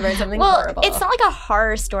just remembered something horrible. It's not like a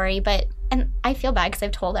horror story, and I feel bad because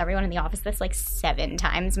I've told everyone in the office this like 7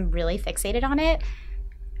 times. I'm really fixated on it.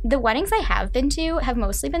 The weddings I have been to have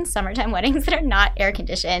mostly been summertime weddings that are not air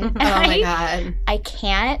conditioned. Oh my God. I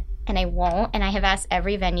can't. And I won't. And I have asked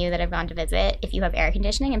every venue that I've gone to visit if you have air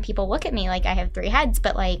conditioning, and people look at me like I have 3 heads.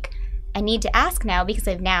 But like, I need to ask now because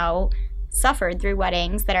I've now suffered through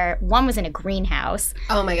weddings that are, one was in a greenhouse.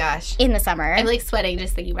 Oh my gosh. In the summer. I'm like sweating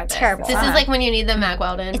just thinking about this. Terrible. This is like when you need the Mack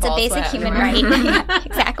Weldon. It's a basic human right. Yeah,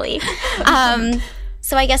 exactly.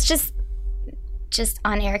 So I guess just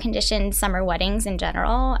on air-conditioned summer weddings in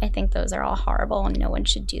general, I think those are all horrible and no one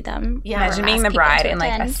should do them. Yeah. Imagine being the bride in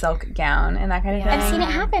like a silk gown and that kind of thing. I've seen it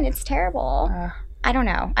happen. It's terrible. I don't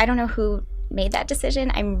know who made that decision.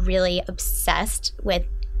 I'm really obsessed with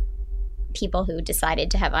people who decided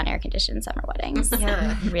to have unair-conditioned summer weddings.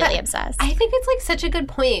 Yeah. Really obsessed. I think it's like such a good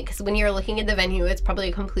point because when you're looking at the venue, it's probably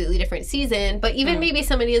a completely different season. But even maybe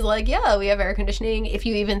somebody is like, yeah, we have air conditioning if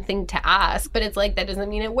you even think to ask. But it's like, that doesn't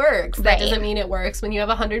mean it works. That doesn't mean it works when you have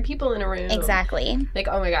 100 people in a room. Exactly. Like,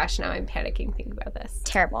 oh my gosh, now I'm panicking thinking about this.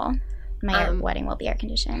 Terrible. My wedding will be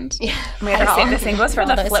air-conditioned. Yeah. The same goes for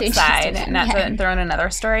the flip side. Not to throw in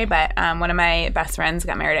another story, but one of my best friends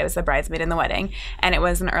got married. I was the bridesmaid in the wedding, and it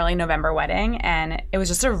was an early November wedding, and it was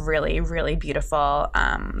just a really, really beautiful,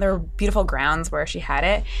 there were beautiful grounds where she had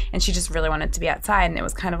it, and she just really wanted to be outside, and it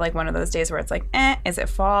was kind of like one of those days where it's like, is it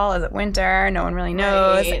fall? Is it winter? No one really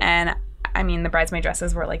knows. Right. And I mean, the bridesmaid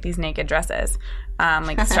dresses were like these naked dresses,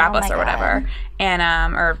 like strapless or whatever. And,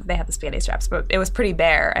 or they had the spaghetti straps, but it was pretty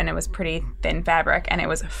bare and it was pretty thin fabric and it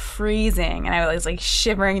was freezing. And I was like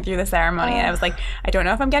shivering through the ceremony. And I was like, I don't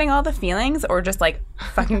know if I'm getting all the feelings or just like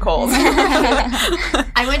fucking cold.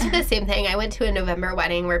 I went to the same thing. I went to a November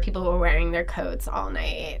wedding where people were wearing their coats all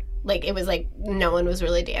night. like, it was, like, no one was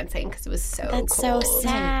really dancing because it was so cold. That's so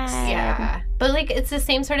sad. Yeah. But, like, it's the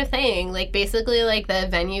same sort of thing. Like, basically, like, the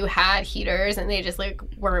venue had heaters and they just, like,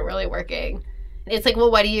 weren't really working. It's like, well,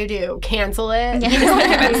 what do? Cancel it? Yeah. You just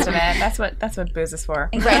make the best of it. That's what booze is for.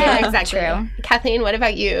 Right, Yeah, exactly. true. Kathleen, what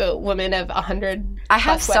about you, woman of 100? I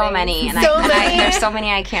have so weddings? many, and there's so many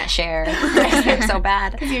I can't share. They're so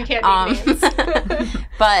bad. You can't name names.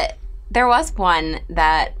 But there was one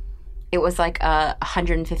that it was like a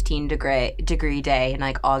 115 degree day in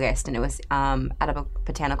like August, and it was at a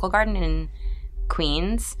botanical garden in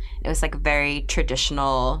Queens. It was like a very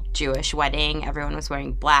traditional Jewish wedding. Everyone was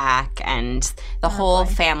wearing black, and the whole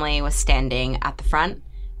family was standing at the front.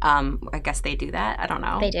 I guess they do that. I don't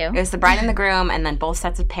know. They do. It was the bride and the groom, and then both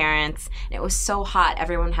sets of parents. And it was so hot.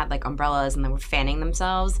 Everyone had like umbrellas, and they were fanning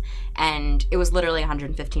themselves. And it was literally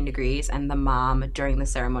 115 degrees. And the mom during the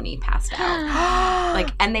ceremony passed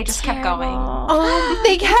out. And they just kept going. Oh,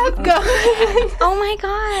 they kept going. Oh my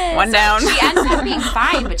god. One down. She ended up being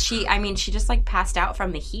fine, but she just like passed out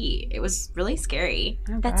from the heat. It was really scary.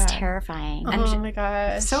 That's terrifying. Oh my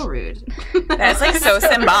gosh. So rude. That's like so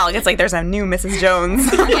symbolic. It's like there's a new Mrs. Jones.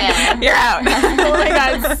 Yeah. You're out. Oh my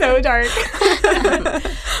god, so dark.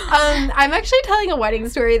 I'm actually telling a wedding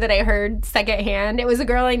story that I heard secondhand. It was a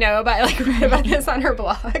girl I know, but I like read about this on her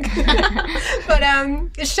blog.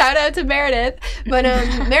 But shout out to Meredith. But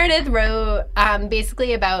Meredith wrote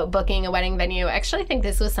basically about booking a wedding venue. I actually think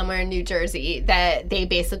this was somewhere in New Jersey that they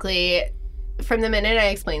basically, from the minute I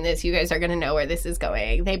explain this, you guys are going to know where this is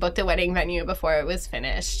going. They booked a wedding venue before it was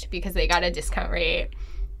finished because they got a discount rate.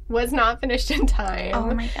 Was not finished in time.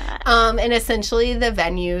 Oh my god. And essentially the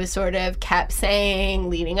venue sort of kept saying,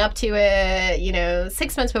 leading up to it,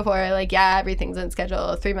 6 months before, like, yeah, everything's on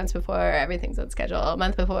schedule. 3 months before, everything's on schedule. A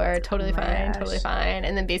month before, totally fine.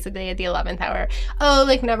 And then basically at the 11th hour, oh,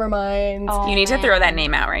 like, never mind. Oh, You need to throw that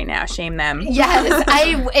name out right now. Shame them. Yes,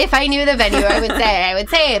 if I knew the venue, I would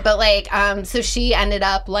say it. But, like, so she ended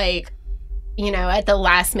up, like, at the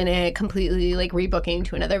last minute, completely, like, rebooking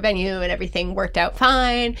to another venue, and everything worked out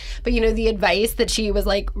fine. But, the advice that she was,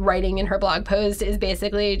 like, writing in her blog post is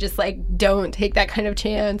basically just, like, don't take that kind of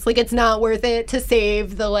chance. Like, it's not worth it to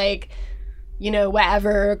save the, like,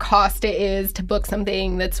 whatever cost it is to book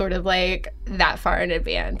something that's sort of, like, that far in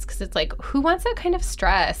advance. Because it's, like, who wants that kind of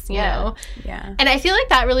stress, you know? Yeah. And I feel like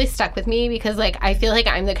that really stuck with me because, like, I feel like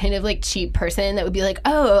I'm the kind of, like, cheap person that would be like,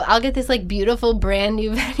 oh, I'll get this, like, beautiful brand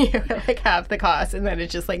new venue at, like, half the cost, and then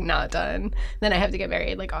it's just, like, not done. Then I have to get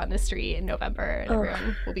married, like, on the street in November, and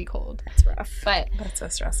everyone will be cold. That's rough. But That's so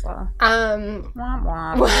stressful. Womp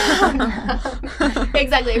Womp.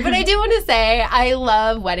 exactly. But I do want to say I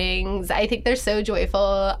love weddings. I think they're so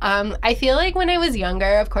joyful. I feel like when I was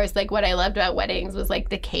younger, of course, like, what I loved about weddings was, like,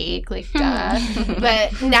 the cake, like, duh.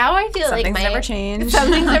 But now I feel like Something's never changed.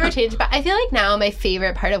 Something's never changed. But I feel like now my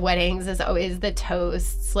favorite part of weddings is always the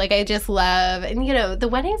toasts. Like, I just love, and the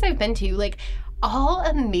weddings I've been to, like, all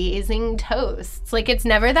amazing toasts. Like, it's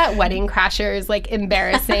never that wedding crashers, like,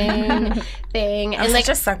 embarrassing thing. I'm and like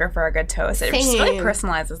such a sucker for a good toast. It just really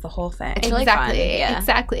personalizes the whole thing. It's really fun,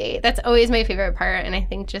 Exactly. That's always my favorite part, and I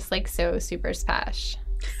think just, like, so super spash.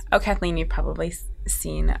 Oh, Kathleen, you've probably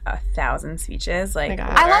seen 1,000 speeches. Like,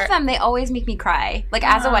 I love them. They always make me cry. Like,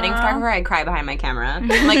 as a wedding photographer, I cry behind my camera.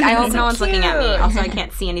 Like, I hope no one's looking at me. Also, I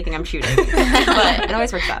can't see anything I'm shooting. But it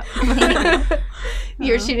always works out.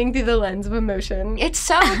 You're shooting through the lens of emotion. It's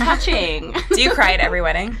so touching. Do you cry at every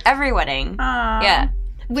wedding? Every wedding. Yeah.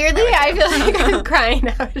 Weirdly, I feel like I'm crying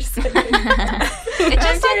now. Just like, It's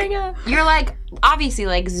just like, you're like, obviously,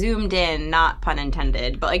 like, zoomed in, not pun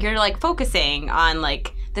intended, but, like, you're, like, focusing on,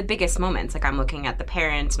 like, the biggest moments. Like, I'm looking at the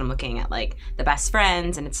parents, and I'm looking at, like, the best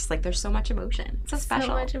friends, and it's just, like, there's so much emotion. It's so special.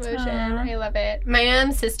 So much emotion. I love it. My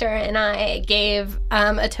sister and I gave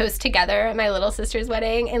a toast together at my little sister's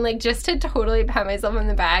wedding, and, like, just to totally pat myself on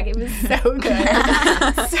the back, it was so good.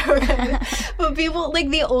 So good. But people, like,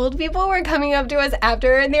 the old people were coming up to us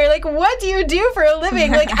after, and they were like, what do you do for a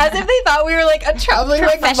living? Like, as if they thought we were, like, a traveling,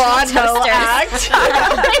 like, vaudeville act. You know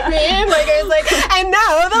what I mean? Like, I was like, and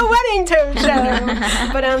now the wedding toast show.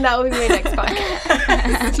 But that will be my next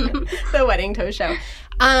podcast. The wedding toast show.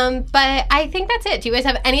 But I think that's it. Do you guys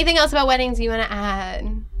have anything else about weddings you want to add?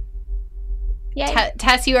 Yeah.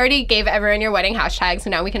 Tess, you already gave everyone your wedding hashtag, so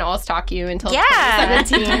now we can all stalk you until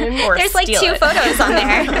 2017. Or There's like 2 steal it. photos on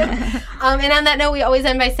there. And on that note, we always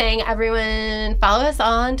end by saying, everyone follow us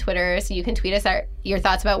on Twitter so you can tweet us your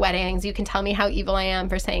thoughts about weddings. You can tell me how evil I am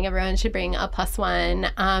for saying everyone should bring a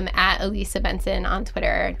 +1 at Elisa Benson on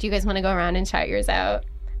Twitter. Do you guys want to go around and shout yours out?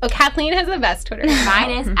 Oh, Kathleen has the best Twitter.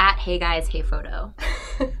 Mine is at Hey Guys, Hey Photo.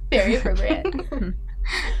 Very appropriate.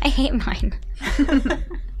 I hate mine.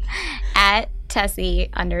 At Tessie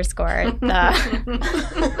 _ the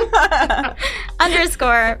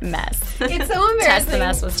 _mess. It's so embarrassing. Tess the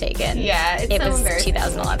mess was taken. Yeah, it's it so was embarrassing.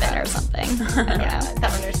 2011 or something. Yeah, the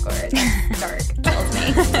underscore. That's dark. Kills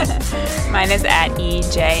me. Mine is at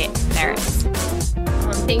EJ Neris.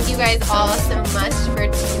 Thank you guys all so much for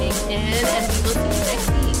tuning in, and we will see you next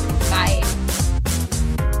week. Bye.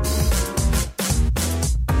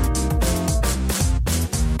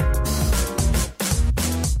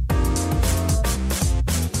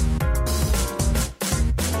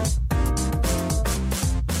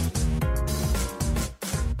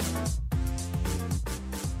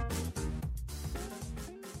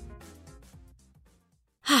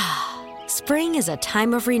 Spring is a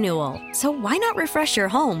time of renewal, so why not refresh your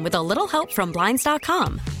home with a little help from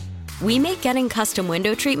Blinds.com? We make getting custom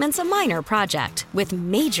window treatments a minor project with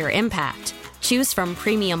major impact. Choose from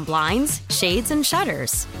premium blinds, shades, and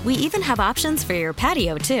shutters. We even have options for your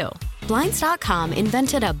patio, too. Blinds.com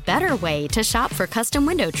invented a better way to shop for custom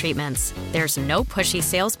window treatments. There's no pushy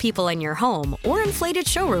salespeople in your home or inflated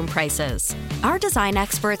showroom prices. Our design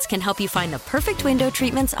experts can help you find the perfect window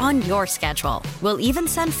treatments on your schedule. We'll even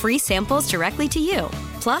send free samples directly to you.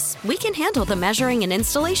 Plus, we can handle the measuring and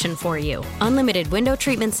installation for you. Unlimited window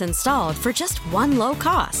treatments installed for just one low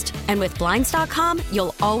cost. And with Blinds.com,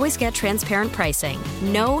 you'll always get transparent pricing.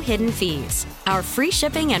 No hidden fees. Our free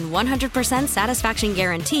shipping and 100% satisfaction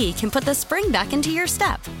guarantee can put the spring back into your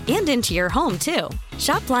step and into your home, too.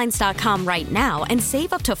 Shop Blinds.com right now and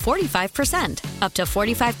save up to 45%. Up to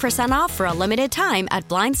 45% off for a limited time at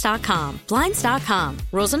Blinds.com. Blinds.com.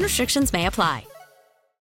 Rules and restrictions may apply.